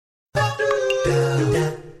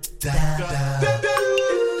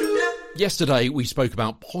Yesterday we spoke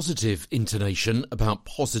about positive intonation, about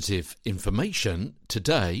positive information.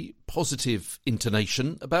 Today, positive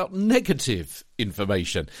intonation about negative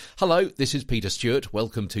information. Hello, this is Peter Stewart.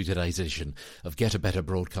 Welcome to today's edition of Get a Better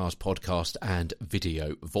Broadcast podcast and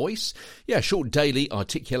video voice. Yeah, short daily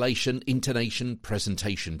articulation, intonation,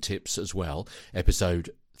 presentation tips as well.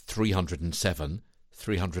 Episode 307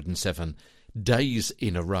 days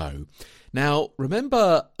in a row. Now,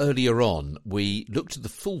 remember earlier on we looked at the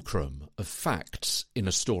fulcrum of facts in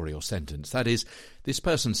a story or sentence. That is, this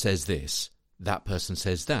person says this, that person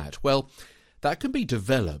says that. Well, that can be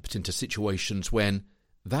developed into situations when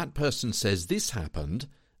that person says this happened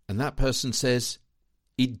and that person says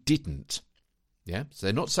it didn't. Yeah, so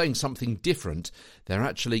they're not saying something different. They're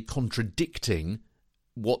actually contradicting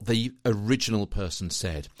what the original person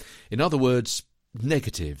said. In other words,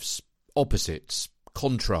 negatives, opposites,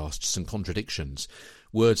 contrasts and contradictions.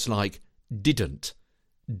 Words like didn't,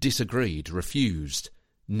 disagreed, refused,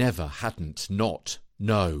 never, hadn't, not,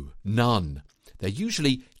 no, none. They're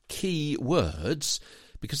usually key words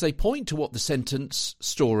because they point to what the sentence,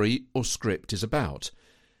 story or script is about.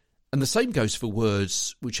 And the same goes for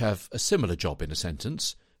words which have a similar job in a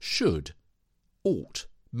sentence: should, ought,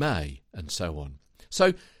 may, and so on.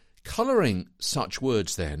 So colouring such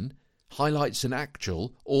words then highlights an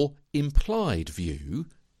actual or implied view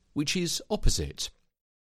which is opposite.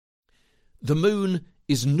 The moon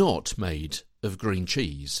is not made of green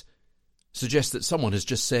cheese suggests that someone has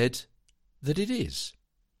just said that it is.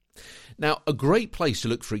 Now, a great place to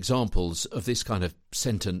look for examples of this kind of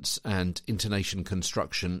sentence and intonation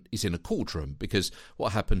construction is in a courtroom, because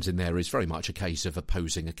what happens in there is very much a case of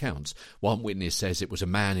opposing accounts. One witness says it was a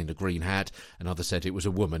man in a green hat, another said it was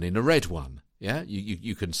a woman in a red one. Yeah,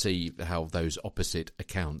 you can see how those opposite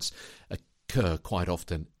accounts occur quite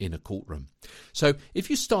often in a courtroom. So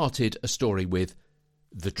if you started a story with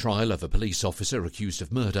 "The trial of a police officer accused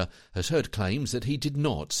of murder has heard claims that he did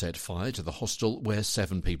not set fire to the hostel where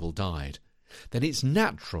 7 people died," then it's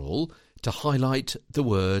natural to highlight the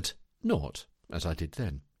word not, as I did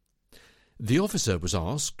then. "The officer was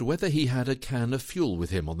asked whether he had a can of fuel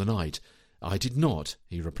with him on the night. 'I did not,'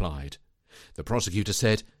 he replied. The prosecutor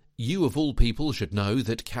said, 'You of all people should know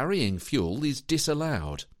that carrying fuel is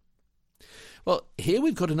disallowed.'" Well, here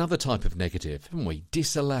we've got another type of negative, haven't we?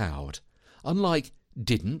 Disallowed. Unlike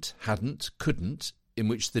didn't, hadn't, couldn't, in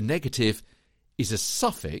which the negative is a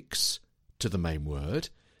suffix to the main word.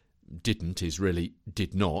 Didn't is really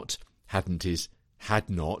did not, hadn't is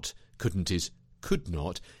had not, couldn't is could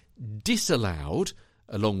not. Disallowed,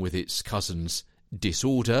 along with its cousins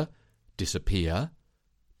disorder, disappear,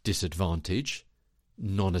 disadvantage,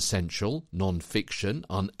 non-essential, non-fiction,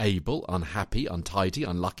 unable, unhappy, untidy,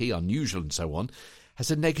 unlucky, unusual, and so on, has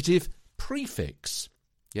a negative prefix.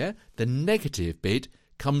 Yeah, the negative bit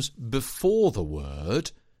comes before the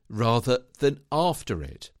word rather than after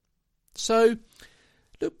it. So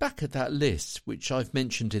look back at that list which I've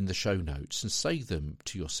mentioned in the show notes and say them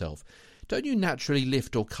to yourself. Don't you naturally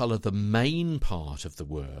lift or colour the main part of the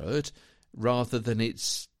word rather than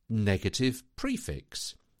its negative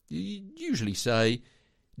prefix? You usually say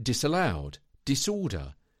disallowed,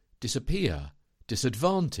 disorder, disappear,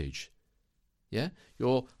 disadvantage. Yeah,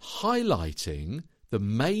 you're highlighting the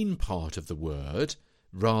main part of the word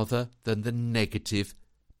rather than the negative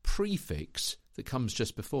prefix that comes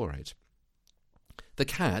just before it. The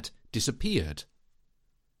cat disappeared.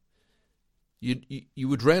 You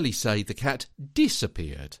would rarely say the cat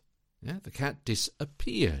disappeared. Yeah, the cat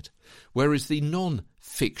disappeared. Whereas the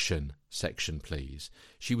non-fiction section, please,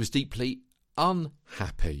 she was deeply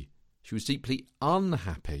unhappy. She was deeply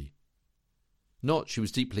unhappy. Not she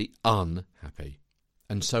was deeply unhappy.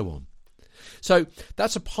 And so on. So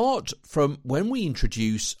that's apart from when we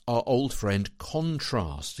introduce our old friend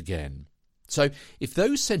contrast again. So if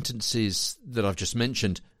those sentences that I've just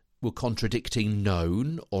mentioned were contradicting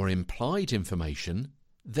known or implied information,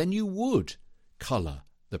 then you would colour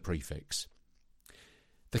the prefix.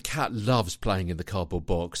 The cat loves playing in the cardboard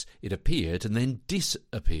box. It appeared and then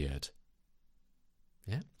disappeared.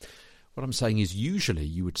 Yeah? What I'm saying is usually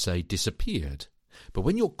you would say disappeared. But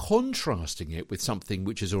when you're contrasting it with something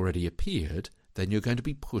which has already appeared, then you're going to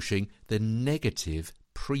be pushing the negative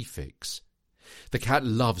prefix. The cat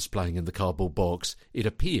loves playing in the cardboard box. It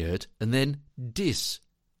appeared and then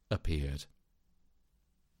disappeared.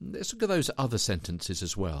 Let's look at those other sentences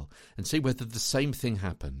as well and see whether the same thing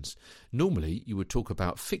happens. Normally, you would talk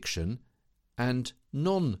about fiction and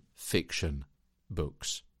non-fiction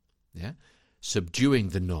books. Yeah? Subduing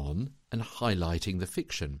the non and highlighting the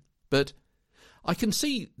fiction. But I can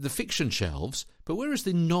see the fiction shelves, but where is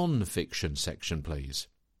the non-fiction section, please?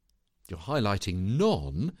 You're highlighting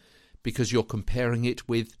non because you're comparing it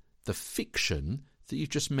with the fiction that you've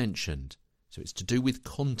just mentioned. So it's to do with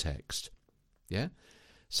context. Yeah?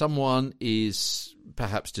 Someone is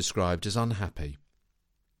perhaps described as unhappy.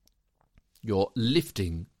 You're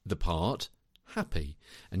lifting the part happy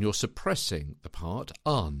and you're suppressing the part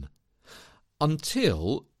un,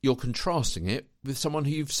 until you're contrasting it with someone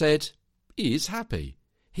who you've said is happy.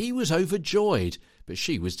 He was overjoyed, but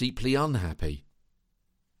she was deeply unhappy.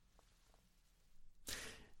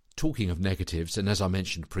 Talking of negatives, and as I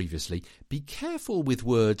mentioned previously, be careful with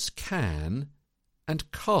words can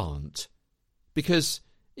and can't, because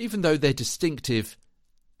even though they're distinctive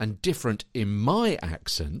and different in my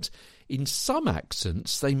accent, in some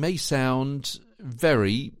accents they may sound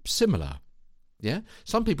very similar. Yeah?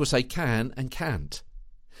 Some people say can and can't.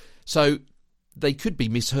 So they could be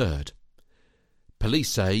misheard. Police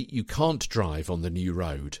say you can't drive on the new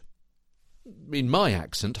road. In my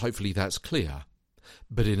accent, hopefully that's clear.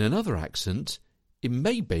 But in another accent, it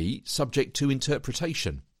may be subject to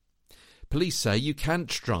interpretation. Police say you can't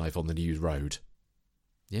drive on the new road.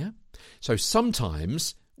 Yeah? So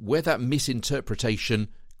sometimes where that misinterpretation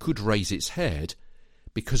could raise its head,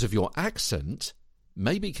 because of your accent,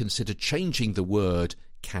 maybe consider changing the word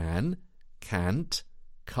can, can't,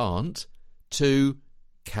 can't to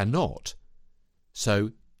cannot,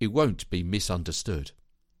 so it won't be misunderstood.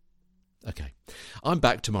 Okay, I'm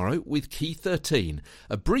back tomorrow with Key 13,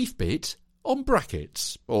 a brief bit on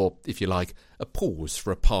brackets, or, if you like, a pause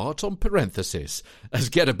for a part on parenthesis, as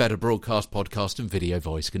Get a Better Broadcast podcast and video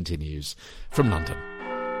voice continues. From London.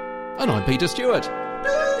 And I'm Peter Stewart.